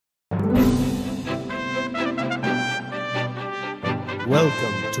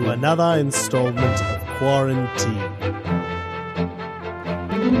welcome to another installment of Quarantine.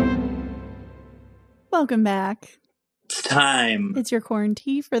 Welcome back. It's time. It's your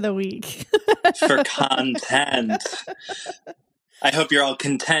quarantine for the week. For content. I hope you're all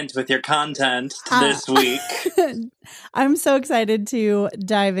content with your content this week. I'm so excited to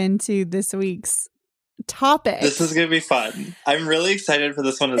dive into this week's topic. This is going to be fun. I'm really excited for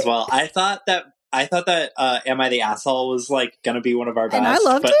this one as well. I thought that Am I the Asshole was like going to be one of our best. And I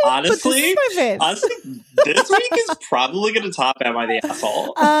loved it. Honestly, honestly, this week is probably going to top Am I the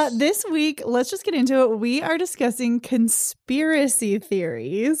Asshole? This week, let's just get into it. We are discussing conspiracy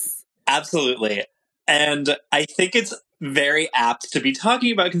theories. Absolutely. And I think it's very apt to be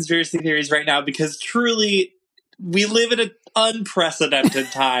talking about conspiracy theories right now because truly we live in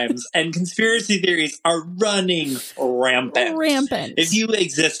unprecedented times and conspiracy theories are running rampant. If you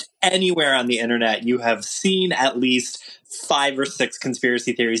exist anywhere on the internet, you have seen at least 5 or 6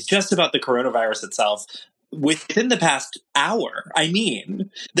 conspiracy theories just about the coronavirus itself within the past hour. I mean,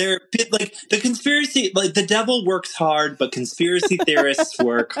 they're like the conspiracy, like the devil works hard, but conspiracy theorists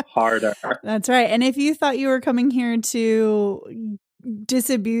work harder. That's right. And if you thought you were coming here to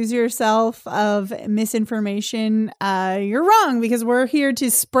disabuse yourself of misinformation, you're wrong, because we're here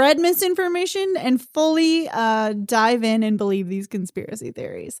to spread misinformation and fully dive in and believe these conspiracy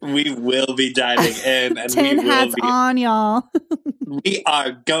theories. We will be diving in, and tin hats on, y'all. We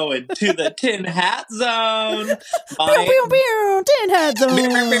are going to the tin hat zone. Tin hat zone.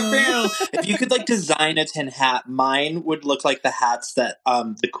 If you could design a tin hat, mine would look like the hats that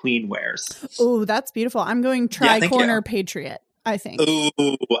the Queen wears. Oh, that's beautiful. I'm going tri-corner patriot, I think. Ooh,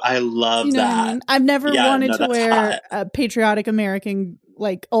 I love that. What I mean? I've never wanted to wear a patriotic American,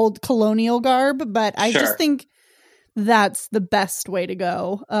 old colonial garb, but I just think that's the best way to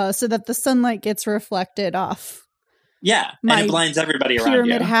go, so that the sunlight gets reflected off. Yeah, and it blinds everybody around you.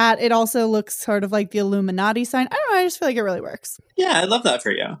 Pyramid hat. It also looks sort of like the Illuminati sign. I don't know. I just feel like it really works. Yeah, I love that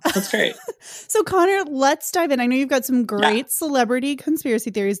for you. That's great. So, Connor, let's dive in. I know you've got some great celebrity conspiracy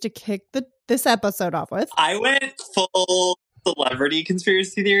theories to kick this episode off with. I went full celebrity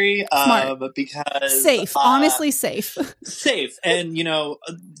conspiracy theory because safe, honestly safe. And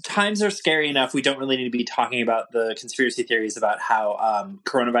times are scary enough. We don't really need to be talking about the conspiracy theories about how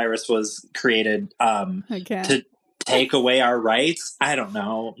coronavirus was created to take away our rights. I don't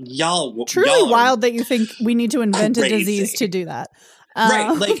know. Y'all wild that you think we need to invent a disease to do that.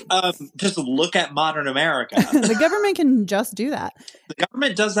 Right. Just look at modern America. The government can just do that. The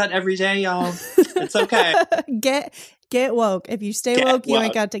government does that every day, y'all. It's okay. Get woke. If you stay woke, you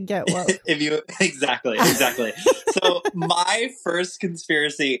ain't got to get woke. Exactly. So my first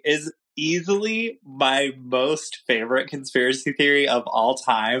conspiracy is easily my most favorite conspiracy theory of all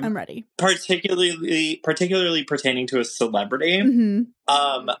time. I'm ready. Particularly pertaining to a celebrity. Mm-hmm.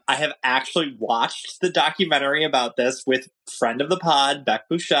 I have actually watched the documentary about this with friend of the pod, Beck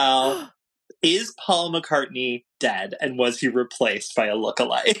Bushell. Is Paul McCartney dead, and was he replaced by a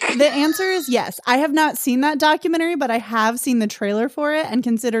lookalike? The answer is yes. I have not seen that documentary, but I have seen the trailer for it and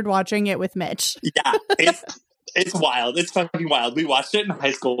considered watching it with Mitch. Yeah, it's wild. It's fucking wild. We watched it in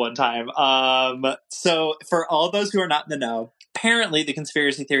high school one time. So for all those who are not in the know, apparently the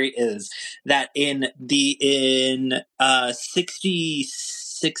conspiracy theory is that in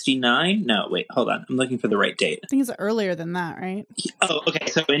 69? No, wait, hold on. I'm looking for the right date. I think it's earlier than that, right? Oh, okay.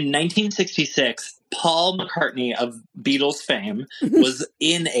 So in 1966, Paul McCartney of Beatles fame was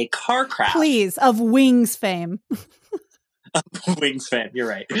in a car crash. Please, of Wings fame. Wings fame, you're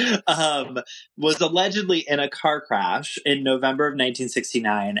right. Was allegedly in a car crash in November of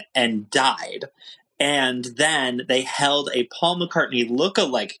 1969 and died. And then they held a Paul McCartney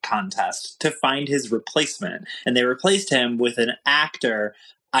look-alike contest to find his replacement. And they replaced him with an actor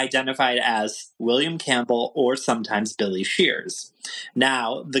identified as William Campbell or sometimes Billy Shears.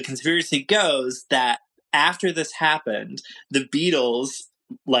 Now, the conspiracy goes that after this happened, the Beatles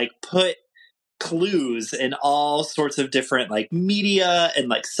put clues in all sorts of different media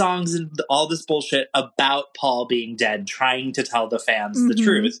and songs and all this bullshit about Paul being dead, trying to tell the fans the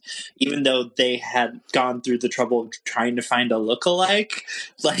truth, even though they had gone through the trouble of trying to find a lookalike.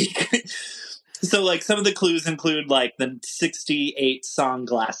 So some of the clues include the 68 song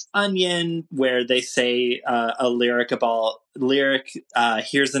Glass Onion, where they say a lyric,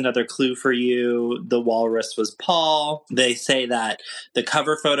 here's another clue for you, the walrus was Paul. They say that the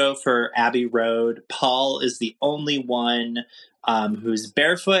cover photo for Abbey Road, Paul is the only one who's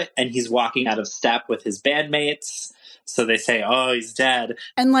barefoot and he's walking out of step with his bandmates. So they say, oh, he's dead.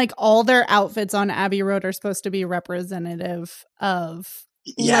 And all their outfits on Abbey Road are supposed to be representative of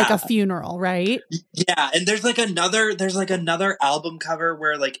like a funeral, right? Yeah, and there's like another album cover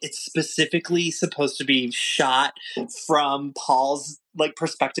where like it's specifically supposed to be shot from Paul's like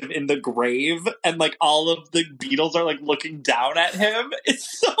perspective in the grave, and like all of the Beatles are like looking down at him.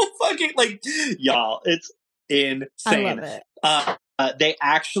 It's so fucking like, y'all, it's insane. I love it. They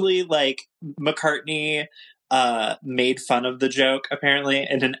actually, like, McCartney made fun of the joke apparently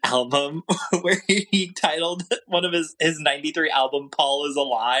in an album where he titled one of his 93 album Paul is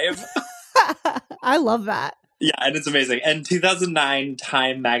Alive. I love that. Yeah, and it's amazing. And 2009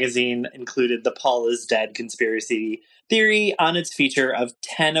 Time magazine included the Paul is Dead conspiracy theory on its feature of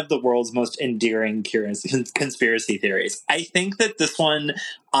 10 of the world's most endearing conspiracy theories. I think that this one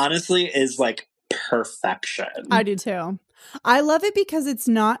honestly is like perfection. I do too. I love it because it's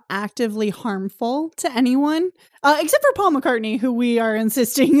not actively harmful to anyone, except for Paul McCartney, who we are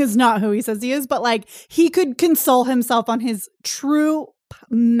insisting is not who he says he is. But like, he could console himself on his true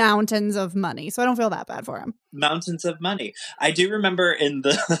mountains of money, so I don't feel that bad for him. Mountains of money. I do remember in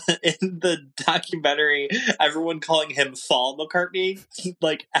the documentary, everyone calling him Fall McCartney,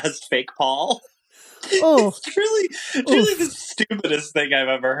 like as fake Paul. Oh, it's truly the stupidest thing I've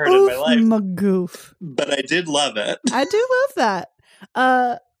ever heard in my life. Magoof. But I did love it. I do love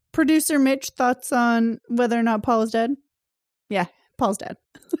that. Producer Mitch, thoughts on whether or not Paul is dead? Yeah, Paul's dead.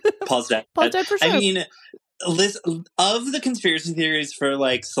 Paul's dead. Paul's dead for sure. I mean, Liz, of the conspiracy theories for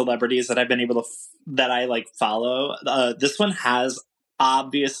like celebrities that I've been able to that I like follow, this one has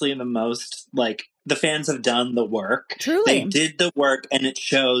obviously the most like. The fans have done the work. Truly. They did the work, and it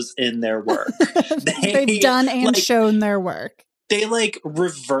shows in their work. They've done and like, shown their work. They, like,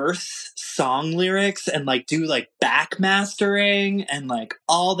 reverse song lyrics and, like, do, like, back mastering and, like,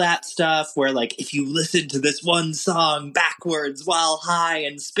 all that stuff where, like, if you listen to this one song backwards while high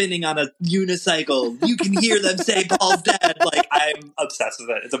and spinning on a unicycle, you can hear them say Paul's dead. Like, I'm obsessed with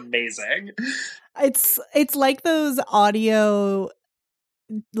it. It's amazing. It's like those audio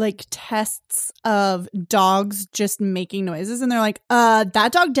like tests of dogs just making noises, and they're like,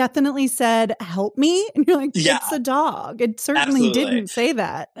 that dog definitely said help me, and you're like, yeah, it's a dog, it certainly absolutely didn't say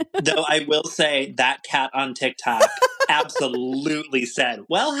that. Though I will say that cat on TikTok absolutely said,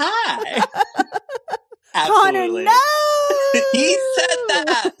 well, hi. Absolutely. Connor, no! He said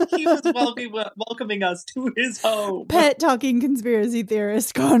that. He was welcoming us to his home. Pet talking conspiracy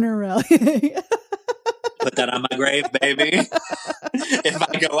theorist Connor Relier. Put that on my grave, baby. If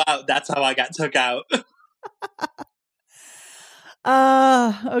I go out, that's how I got took out.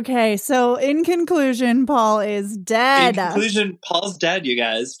 Okay. So in conclusion, Paul is dead. In conclusion, Paul's dead, you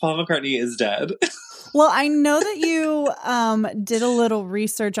guys. Paul McCartney is dead. Well, I know that you did a little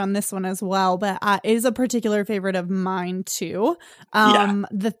research on this one as well, but it is a particular favorite of mine too.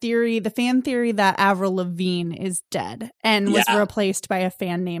 The fan theory that Avril Lavigne is dead and was replaced by a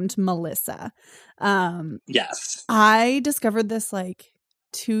fan named Melissa. Yes. I discovered this like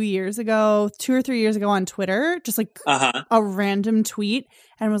 2 or 3 years ago on Twitter, just like a random tweet,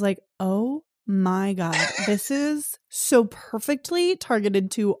 and was like, oh my God, this is so perfectly targeted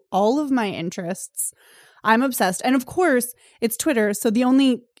to all of my interests. I'm obsessed. And of course, it's Twitter, so the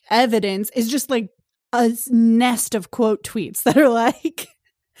only evidence is just like a nest of quote tweets that are like,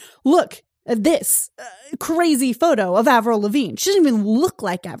 look at this crazy photo of Avril Lavigne. She doesn't even look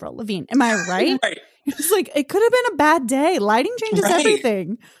like Avril Lavigne. Am I right? Right. It's like, it could have been a bad day. Lighting changes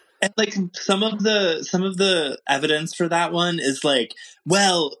everything. And like some of the evidence for that one is like,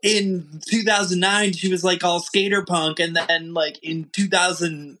 well, in 2009 she was like all skater punk, and then like in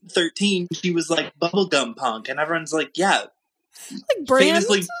 2013 she was like bubblegum punk, and everyone's like, yeah, like brands,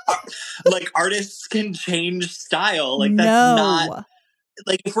 famously, like artists can change style. Like that's not.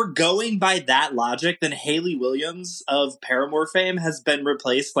 Like, if we're going by that logic, then Hayley Williams of Paramore fame has been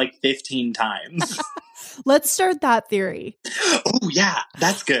replaced like 15 times. Let's start that theory. Oh, yeah.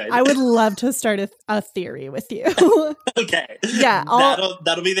 That's good. I would love to start a theory with you. Okay. Yeah.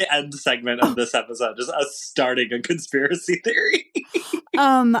 That'll be the end segment of this episode. Just us starting a conspiracy theory.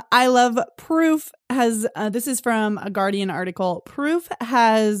 I love Proof has, this is from a Guardian article. Proof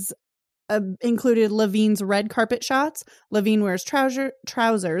has included Lavigne's red carpet shots. Lavigne wears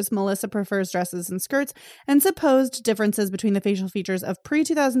trousers. Melissa prefers dresses and skirts, and supposed differences between the facial features of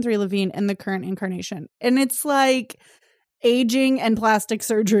pre-2003 Lavigne and the current incarnation. And it's like aging and plastic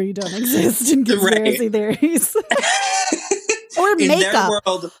surgery don't exist in conspiracy theories. Or makeup. In their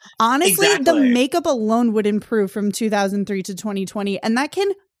world, honestly, exactly. The makeup alone would improve from 2003 to 2020, and that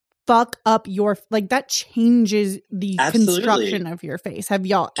can fuck up your, like, that changes the construction of your face. Have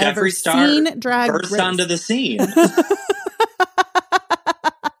y'all ever seen Drag Race? Burst onto the scene.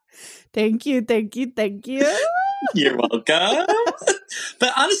 Thank you. You're welcome.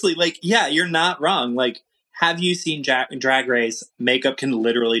 But honestly, like, yeah, you're not wrong. Like, have you seen Drag Race? Makeup can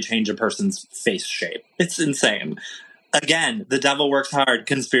literally change a person's face shape. It's insane. Again, the devil works hard.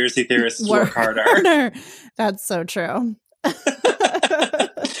 Conspiracy theorists work harder. That's so true.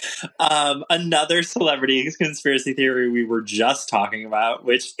 Another celebrity conspiracy theory we were just talking about,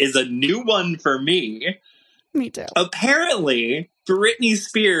 which is a new one for me. Me too. Apparently, Britney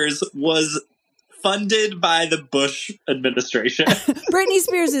Spears was funded by the Bush administration. Britney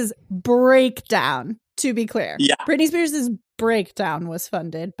Spears' breakdown, to be clear. Yeah. Britney Spears' breakdown was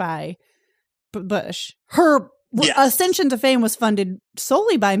funded by Bush. Her ascension to fame was funded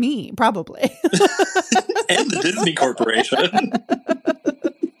solely by me, probably. And the Disney Corporation.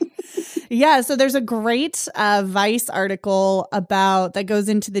 Yeah, so there's a great Vice article that goes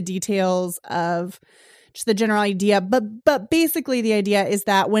into the details of just the general idea. But basically the idea is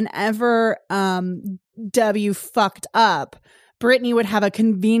that whenever W fucked up, Britney would have a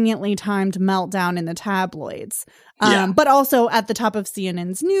conveniently timed meltdown in the tabloids. But also at the top of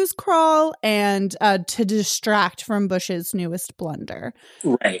CNN's news crawl and to distract from Bush's newest blunder.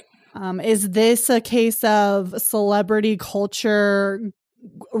 Right. Is this a case of celebrity culture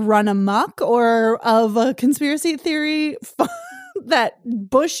run amok or of a conspiracy theory that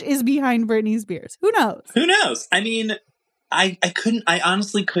Bush is behind Britney Spears? Who knows? Who knows? I mean, I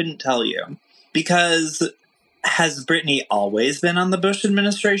honestly couldn't tell you, because has Britney always been on the Bush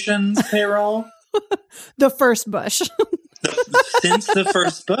administration's payroll? The first Bush. Since the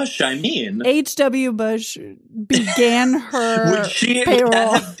first Bush, I mean. H.W. Bush began her payroll. Would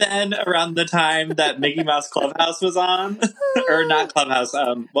that have been around the time that Mickey Mouse Clubhouse was on? Or not Clubhouse,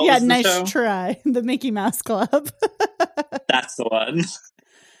 what was the nice show? Try. The Mickey Mouse Club. That's the one.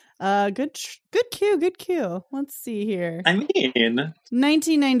 Good cue. Let's see here. I mean.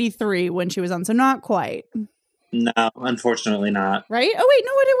 1993 when she was on, so not quite. No, unfortunately not. Right? Oh, wait,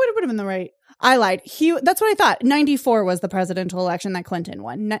 no, it would have been the right. I lied. That's what I thought. 94 was the presidential election that Clinton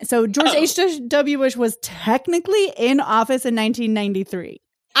won. So George H.W. Bush was technically in office in 1993.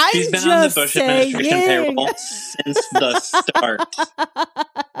 She's been on the Bush administration payroll since the start.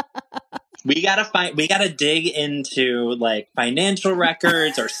 We gotta dig into like financial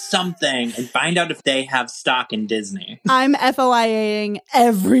records or something and find out if they have stock in Disney. I'm FOIA-ing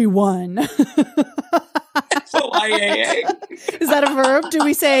everyone. FOIA. Is that a verb? Do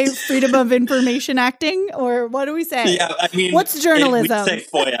we say freedom of information acting, or what do we say? Yeah, I mean, what's journalism? We say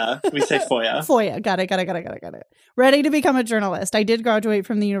FOIA. FOIA. Got it. Ready to become a journalist. I did graduate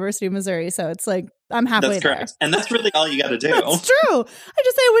from the University of Missouri, so it's like I'm halfway there. That's correct. And that's really all you got to do. That's true. I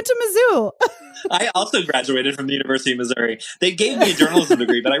just say I went to Mizzou. I also graduated from the University of Missouri. They gave me a journalism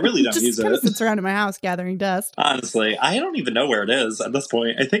degree, but I really don't use it. Just sits around in my house gathering dust. Honestly, I don't even know where it is at this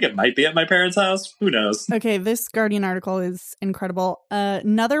point. I think it might be at my parents' house. Who knows? Okay, this Guardian article is incredible.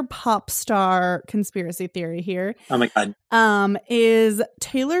 Another pop star conspiracy theory here. Oh my God. Is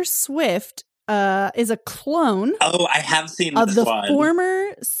Taylor Swift is a clone. Oh, I have seen of this the one.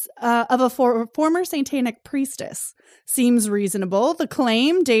 former satanic priestess. Seems reasonable. The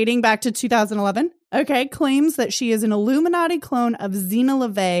claim, dating back to 2011, claims that she is an Illuminati clone of Zena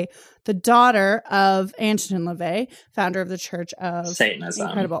LaVey, the daughter of Antonin LaVey, founder of the Church of Satanism.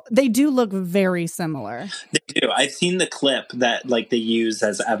 Incredible. They do look very similar. They do. I've seen the clip that like they use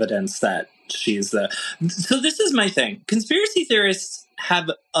as evidence that she's the. So this is my thing. Conspiracy theorists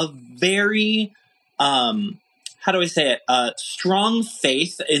have a very how do I say it? Strong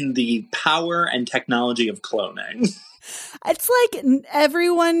faith in the power and technology of cloning. It's like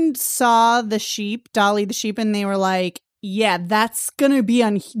everyone saw the sheep, Dolly the sheep, and they were like, yeah, that's gonna be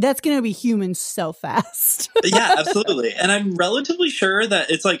human so fast. Yeah, absolutely. And I'm relatively sure that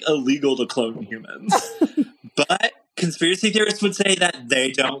it's like illegal to clone humans. But conspiracy theorists would say that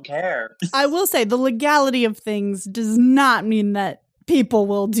they don't care. I will say the legality of things does not mean that people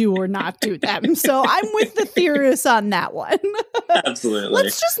will do or not do them. So I'm with the theorists on that one. Absolutely.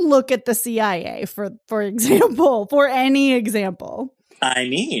 Let's just look at the CIA for example, for any example. I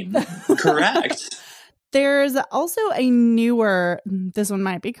mean, correct. There's also a newer, this one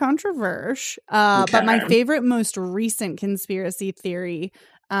might be controversial, but my favorite, most recent conspiracy theory,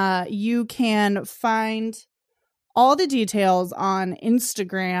 you can find all the details on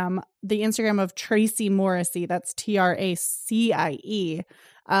Instagram, the Instagram of Tracy Morrissey, that's Tracie,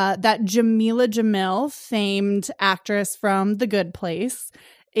 that Jamila Jamil, famed actress from The Good Place,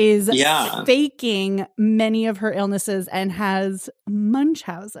 is faking many of her illnesses and has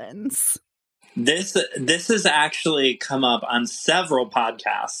Munchausen's. This has actually come up on several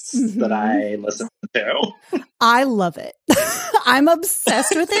podcasts that I listen to. I love it. I'm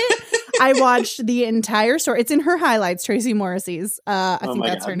obsessed with it. I watched the entire story. It's in her highlights, Tracy Morrissey's. I Oh think my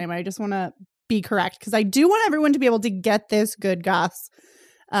that's God. her name. I just want to be correct because I do want everyone to be able to get this good goss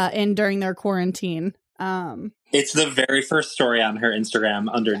in during their quarantine. It's the very first story on her Instagram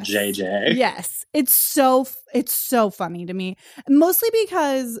under JJ. Yes, it's so funny to me, mostly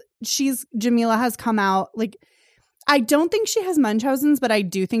because Jamila has come out like I don't think she has Munchausen's, but I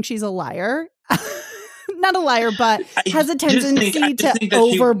do think she's a liar. Not a liar, but has a tendency to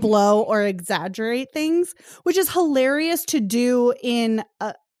overblow or exaggerate things, which is hilarious to do in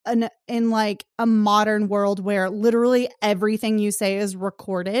like a modern world where literally everything you say is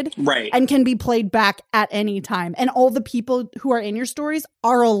recorded, right, and can be played back at any time, and all the people who are in your stories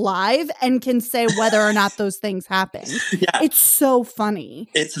are alive and can say whether or not those things happened. Yeah, it's so funny.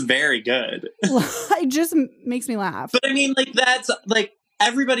 It's very good. It just makes me laugh. But I mean, like that's like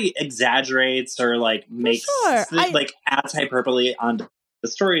everybody exaggerates or like makes like adds hyperbole onto the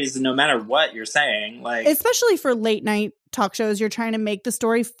stories, no matter what you're saying. Like, especially for late night talk shows, you're trying to make the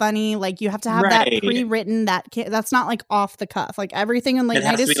story funny. Like you have to have that pre-written. That's not like off the cuff. Like everything in late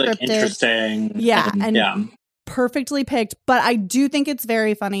night is scripted, like, interesting. Yeah, and perfectly picked. But I do think it's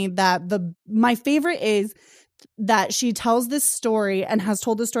very funny that my favorite is that she tells this story and has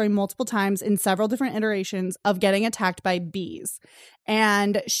told this story multiple times in several different iterations of getting attacked by bees.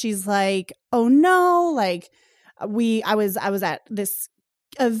 And she's like, oh no, like I was at this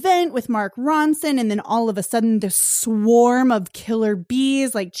event with Mark Ronson, and then all of a sudden this swarm of killer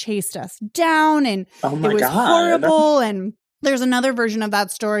bees like chased us down, and it was horrible. And there's another version of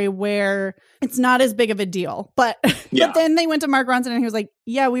that story where it's not as big of a deal, but but then they went to Mark Ronson and he was like,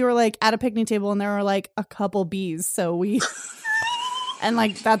 yeah, we were like at a picnic table and there were like a couple bees, so we and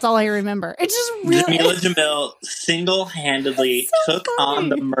like that's all I remember. It's just really Jamila Jamil single-handedly took on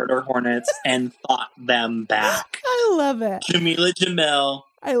the murder hornets and fought them back. I love it. Jamila Jamil,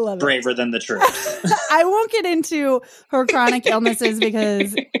 I love it. Braver than the troops. I won't get into her chronic illnesses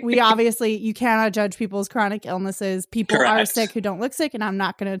because you cannot judge people's chronic illnesses. People are sick who don't look sick, and I'm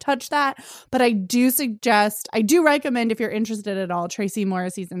not going to touch that. But I do recommend, if you're interested at all, Tracy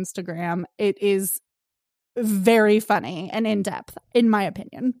Morrissey's Instagram. It is very funny and in-depth, in my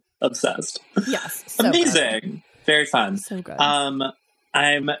opinion. Obsessed. Yes. So amazing. Good. Very fun. So good.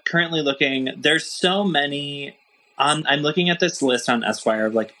 I'm currently looking. There's so many. I'm looking at this list on Esquire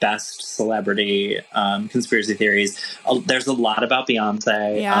of like best celebrity conspiracy theories. There's a lot about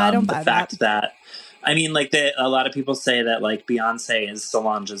Beyonce. Yeah, I don't buy the fact that. I mean, like a lot of people say that like Beyonce is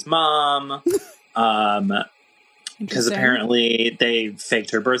Solange's mom. Because apparently they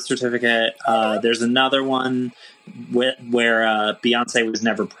faked her birth certificate. There's another one where Beyonce was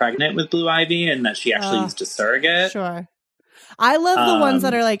never pregnant with Blue Ivy and that she actually used a surrogate. Sure. I love the ones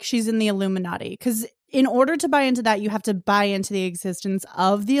that are like, she's in the Illuminati. Because in order to buy into that, you have to buy into the existence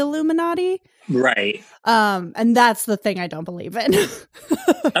of the Illuminati. Right. And that's the thing I don't believe in.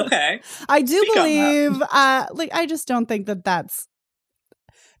 Okay. I do believe, I just don't think that's,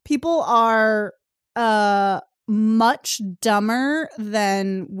 people are, much dumber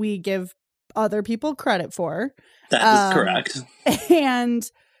than we give other people credit for. That is correct. And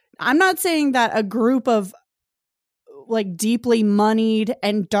I'm not saying that a group of like deeply moneyed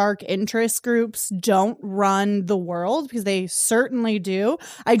and dark interest groups don't run the world, because they certainly do.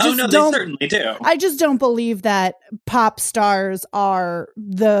 They certainly do. I just don't believe that pop stars are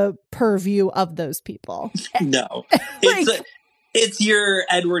the purview of those people. No. It's your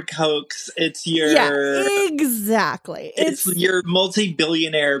Edward Kochs. It's your... Yeah, exactly. It's your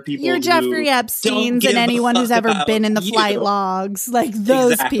multi-billionaire people. Your Jeffrey Epsteins and anyone who's ever been in the flight logs. Like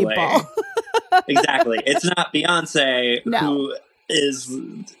those people. Exactly. It's not Beyonce who is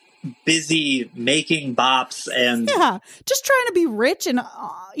busy making bops and... Yeah, just trying to be rich and,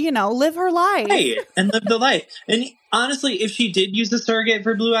 live her life. Right, and live the life. And honestly, if she did use a surrogate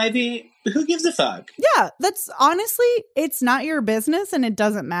for Blue Ivy... Who gives a fuck? Yeah, that's honestly, it's not your business, and it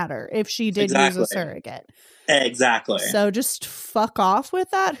doesn't matter if she did use a surrogate. Exactly. So just fuck off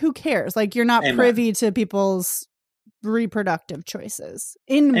with that. Who cares? Like, you're not privy to people's reproductive choices,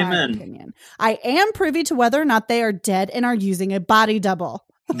 in my opinion. I am privy to whether or not they are dead and are using a body double.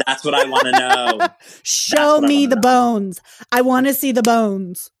 That's what I want to know. Show me the bones. I want to see the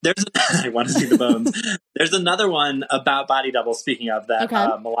bones. I want to see the bones. There's another one about body double. Speaking of that,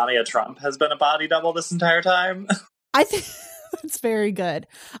 Melania Trump has been a body double this entire time. I think it's very good.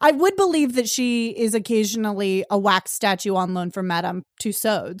 I would believe that she is occasionally a wax statue on loan from Madame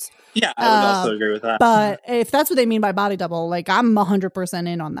Tussauds. Yeah, I would also agree with that. But if that's what they mean by body double, like I'm 100%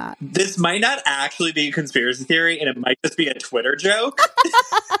 in on that. This might not actually be a conspiracy theory, and it might just be a Twitter joke.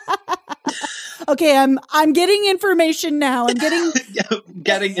 Okay, I'm getting information now. I'm getting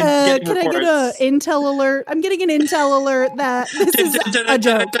getting can reports. I get a intel alert? I'm getting an intel alert that this is a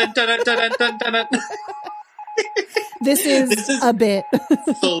joke. This is a bit.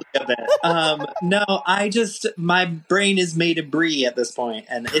 Fully a bit. No, my brain is made of brie at this point,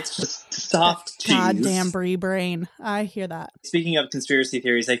 and it's just soft cheese. Goddamn brie brain. I hear that. Speaking of conspiracy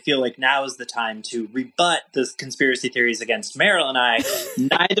theories, I feel like now is the time to rebut the conspiracy theories against Meryl and I.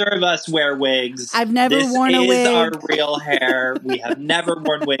 Neither of us wear wigs. I've never worn a wig. This is our real hair. We have never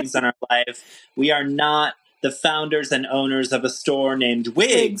worn wigs in our life. We are not the founders and owners of a store named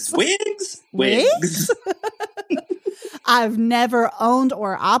Wigs. Wigs? I've never owned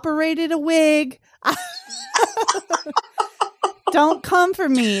or operated a wig. Don't come for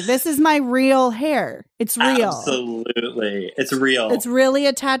me. This is my real hair. It's real. Absolutely. It's real. It's really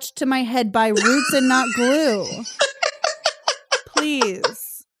attached to my head by roots and not glue. Please.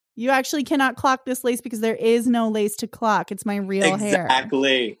 You actually cannot clock this lace because there is no lace to clock. It's my real hair.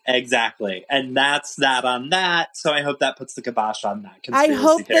 Exactly. And that's that on that. So I hope that puts the kibosh on that conspiracy theory. I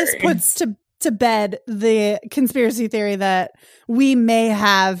hope this puts to bed the conspiracy theory that we may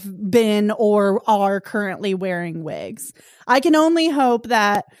have been or are currently wearing wigs. I can only hope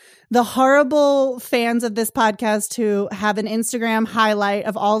that the horrible fans of this podcast who have an Instagram highlight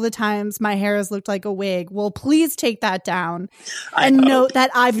of all the times my hair has looked like a wig will please take that down and note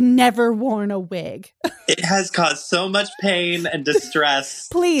that I've never worn a wig. It has caused so much pain and distress.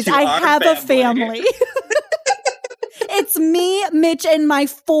 Please, I have a family. It's me, Mitch, and my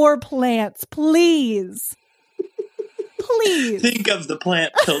 4 plants. Please. Think of the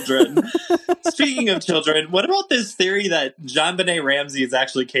plant children. Speaking of children, what about this theory that JonBenet Ramsey is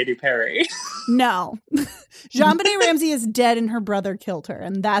actually Katy Perry? No. JonBenet Ramsey is dead and her brother killed her,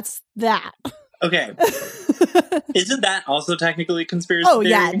 and that's that. Okay. Isn't that also technically a conspiracy theory?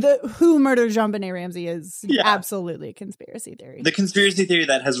 Yeah. Who murdered JonBenet Ramsey is absolutely a conspiracy theory. The conspiracy theory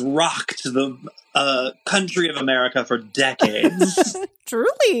that has rocked the country of America for decades.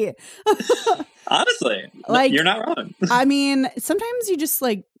 Truly. Honestly. You're not wrong. I mean, sometimes you just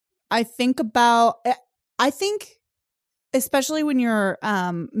I think, especially when you're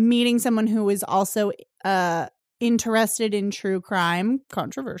meeting someone who is also interested in true crime,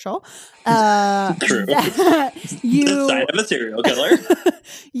 controversial. True. The sign of a serial killer.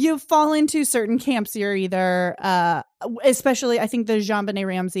 You fall into certain camps. You're either, especially, I think the JonBenet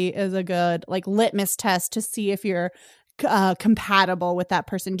Ramsey is a good litmus test to see if you're compatible with that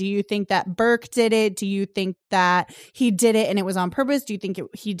person. Do you think that Burke did it? Do you think that he did it and it was on purpose? Do you think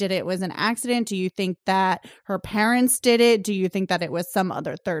he did it was an accident? Do you think that her parents did it? Do you think that it was some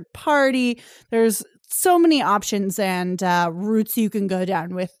other third party? There's so many options and routes you can go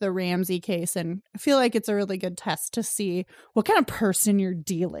down with the Ramsey case, and I feel like it's a really good test to see what kind of person you're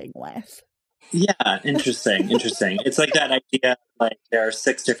dealing with. Yeah, interesting. It's like that idea, there are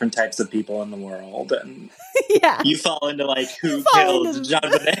 6 different types of people in the world, and you fall into who killed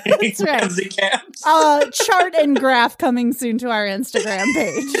JonBenet Ramsey camps. Chart and graph coming soon to our Instagram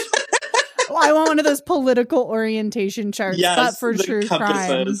page. I want one of those political orientation charts, but for true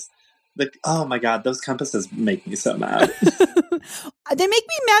crime. Oh my God, those compasses make me so mad. They make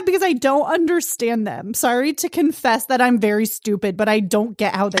me mad because I don't understand them. Sorry to confess that I'm very stupid, but I don't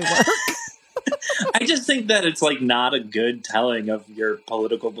get how they work. I just think that it's not a good telling of your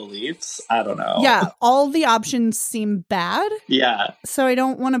political beliefs. I don't know. Yeah, all the options seem bad. Yeah. So I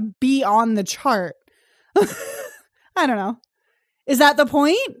don't want to be on the chart. I don't know. Is that the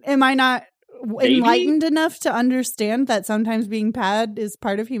point? Am I not enlightened enough to understand that sometimes being bad is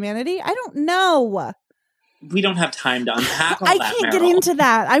part of humanity? I don't know. We don't have time to unpack all I that, can't Meryl. get into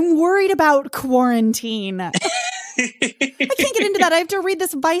that. I'm worried about quarantine. I can't get into that. I have to read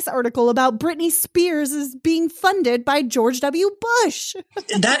this Vice article about Britney Spears is being funded by George W. Bush.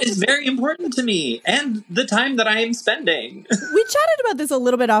 That is very important to me and the time that I am spending. We chatted about this a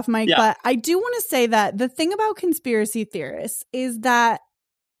little bit off mic, but I do want to say that the thing about conspiracy theorists is that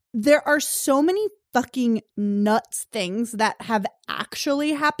there are so many fucking nuts things that have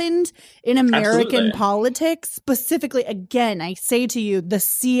actually happened in American politics. Specifically, again, I say to you, the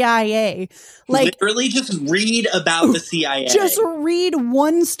CIA. Literally just read about the CIA. Just read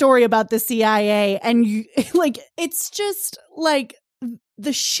one story about the CIA and you it's just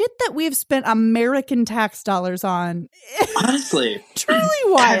the shit that we've spent American tax dollars on. Honestly. Truly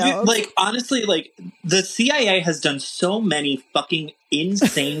wild. Honestly, the CIA has done so many fucking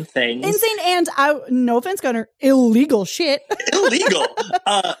insane things. Insane and, no offense, Gunnar, illegal shit. Illegal.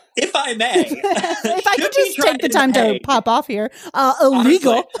 If I may. If I could just take the time to pop off here.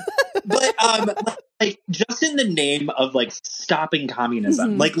 Illegal. Honestly. But, like, just in the name of, like, stopping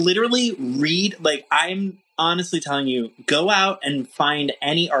communism, like, literally read, like, I'm honestly telling you, go out and find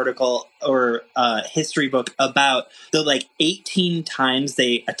any article or history book about the, like, 18 times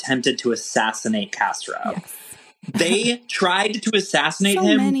they attempted to assassinate Castro. Yes. They tried to assassinate So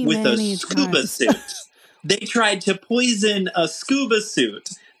him with a many scuba times. suit. They tried to poison a scuba suit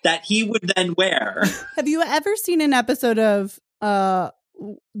that he would then wear. Have you ever seen an episode of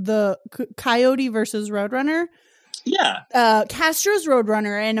the Coyote versus Roadrunner? Yeah. Castro's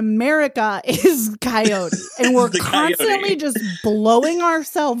Roadrunner and America is Coyote. And we're constantly just blowing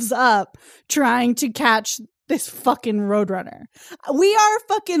ourselves up trying to catch this fucking Roadrunner. We are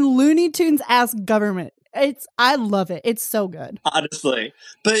fucking Looney Tunes ass government. I love it. It's so good. Honestly.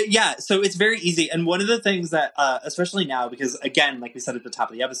 But yeah, so it's very easy. And one of the things that, especially now, because again, like we said at the top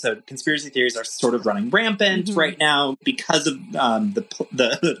of the episode, conspiracy theories are sort of running rampant right now because of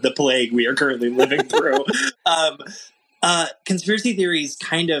the plague we are currently living through. Conspiracy theories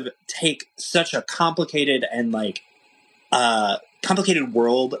kind of take such a complicated and like complicated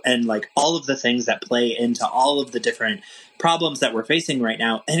world and like all of the things that play into all of the different problems that we're facing right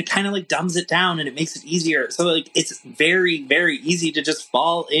now, and it kind of like dumbs it down and it makes it easier. So like it's very, very easy to just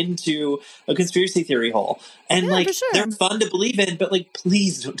fall into a conspiracy theory hole, and like they're fun to believe in, but like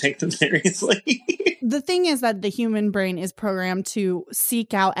please don't take them seriously. The thing is that the human brain is programmed to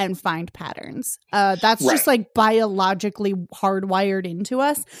seek out and find patterns. That's just like biologically hardwired into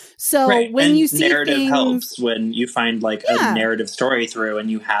us. So when and you see narrative things, helps when you find like a narrative story through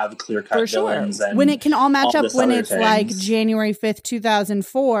and you have clear cut villains, and when it can all match up when it's like January 5th,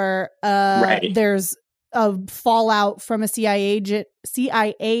 2004, there's a fallout from a CIA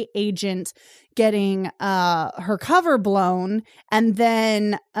agent getting her cover blown, and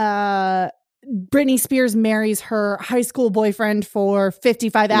then Britney Spears marries her high school boyfriend for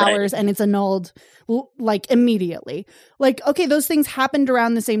 55 hours and it's annulled like immediately. Like, okay, those things happened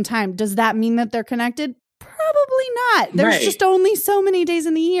around the same time. Does that mean that they're connected? Probably not. There's just only so many days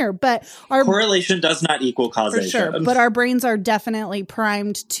in the year, but our correlation does not equal causation. For sure, but our brains are definitely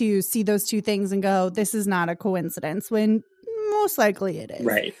primed to see those two things and go, this is not a coincidence, when most likely it is.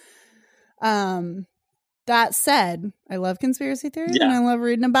 Right. That said, I love conspiracy theories and I love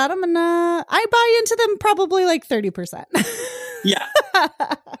reading about them, and I buy into them probably like 30%. Yeah.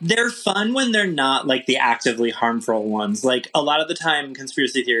 They're fun when they're not like the actively harmful ones. Like a lot of the time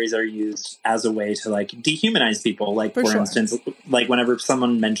conspiracy theories are used as a way to like dehumanize people. Like for instance, like whenever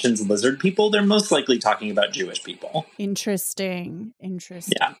someone mentions lizard people, they're most likely talking about Jewish people. Interesting.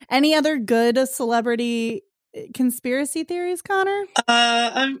 Yeah. Any other good celebrity conspiracy theories, Connor?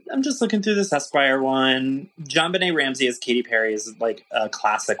 I'm just looking through this Esquire one. JonBenet Ramsey as Katy Perry is like a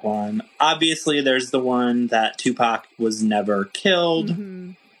classic one. Obviously, there's the one that Tupac was never killed.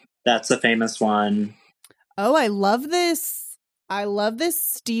 Mm-hmm. That's a famous one. Oh, I love this.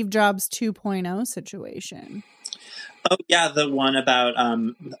 Steve Jobs 2.0 situation. Oh yeah, the one about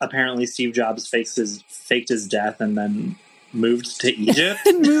apparently Steve Jobs faked his death and then moved to Egypt.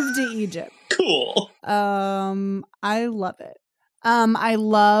 Cool. I love it. I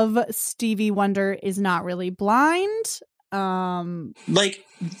love Stevie Wonder is not really blind. Like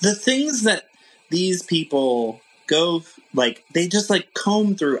the things that these people go, like they just like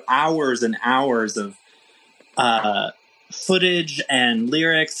comb through hours and hours of footage and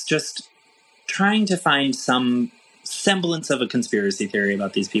lyrics, just trying to find some semblance of a conspiracy theory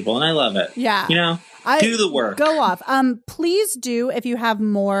about these people, and I love it. Yeah. You know? Do the work. Go off. Please do, if you have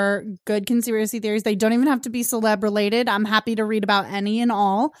more good conspiracy theories. They don't even have to be celeb related. I'm happy to read about any and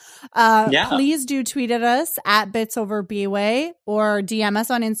all. Please do tweet at us at BitsOverBway or DM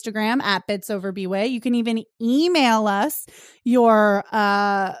us on Instagram at BitsOverBway. You can even email us your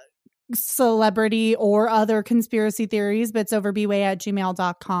celebrity or other conspiracy theories,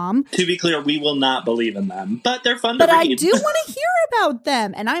 bitsoverbway@gmail.com. To be clear, we will not believe in them, but they're fun to read. But I do want to hear about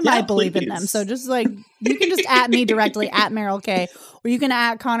them, and I might believe in them. So just like, you can just at me directly at Meryl K, or you can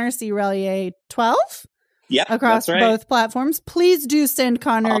at Connor C. Relier 12. Yeah, across both platforms. Please do send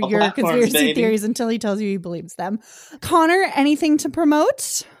Connor your conspiracy theories until he tells you he believes them. Connor, anything to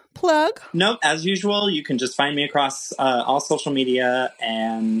promote? Plug? Nope. As usual, you can just find me across all social media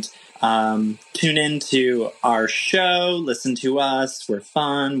and tune in to our show. Listen to us. We're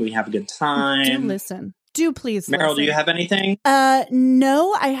fun. We have a good time. Do listen. Do please Meryl, listen. do you have anything?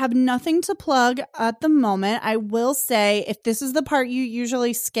 No, I have nothing to plug at the moment. I will say, if this is the part you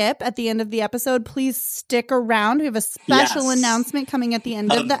usually skip at the end of the episode, please stick around. We have a special announcement coming at the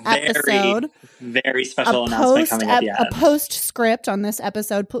end of the episode. Very special announcement coming at the end. A postscript on this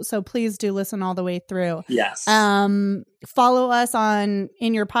episode, so please do listen all the way through. Yes. Follow us in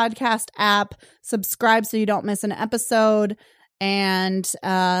your podcast app. Subscribe so you don't miss an episode. And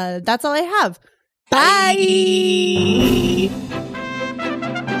that's all I have. Bye.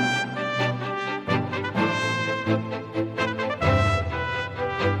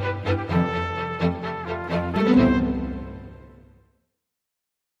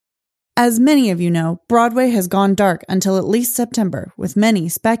 As many of you know, Broadway has gone dark until at least September, with many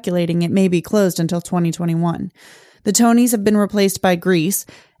speculating it may be closed until 2021. The Tonys have been replaced by Grease,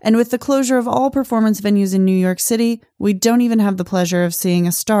 and with the closure of all performance venues in New York City, we don't even have the pleasure of seeing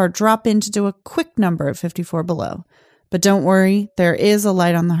a star drop in to do a quick number at 54 Below. But don't worry, there is a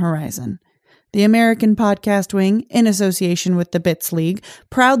light on the horizon. The American Podcast Wing, in association with the Bits League,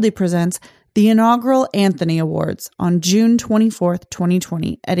 proudly presents the inaugural Anthony Awards on June 24th,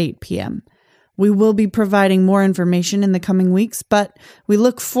 2020 at 8 p.m. We will be providing more information in the coming weeks, but we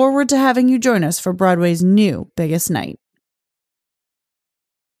look forward to having you join us for Broadway's new biggest night.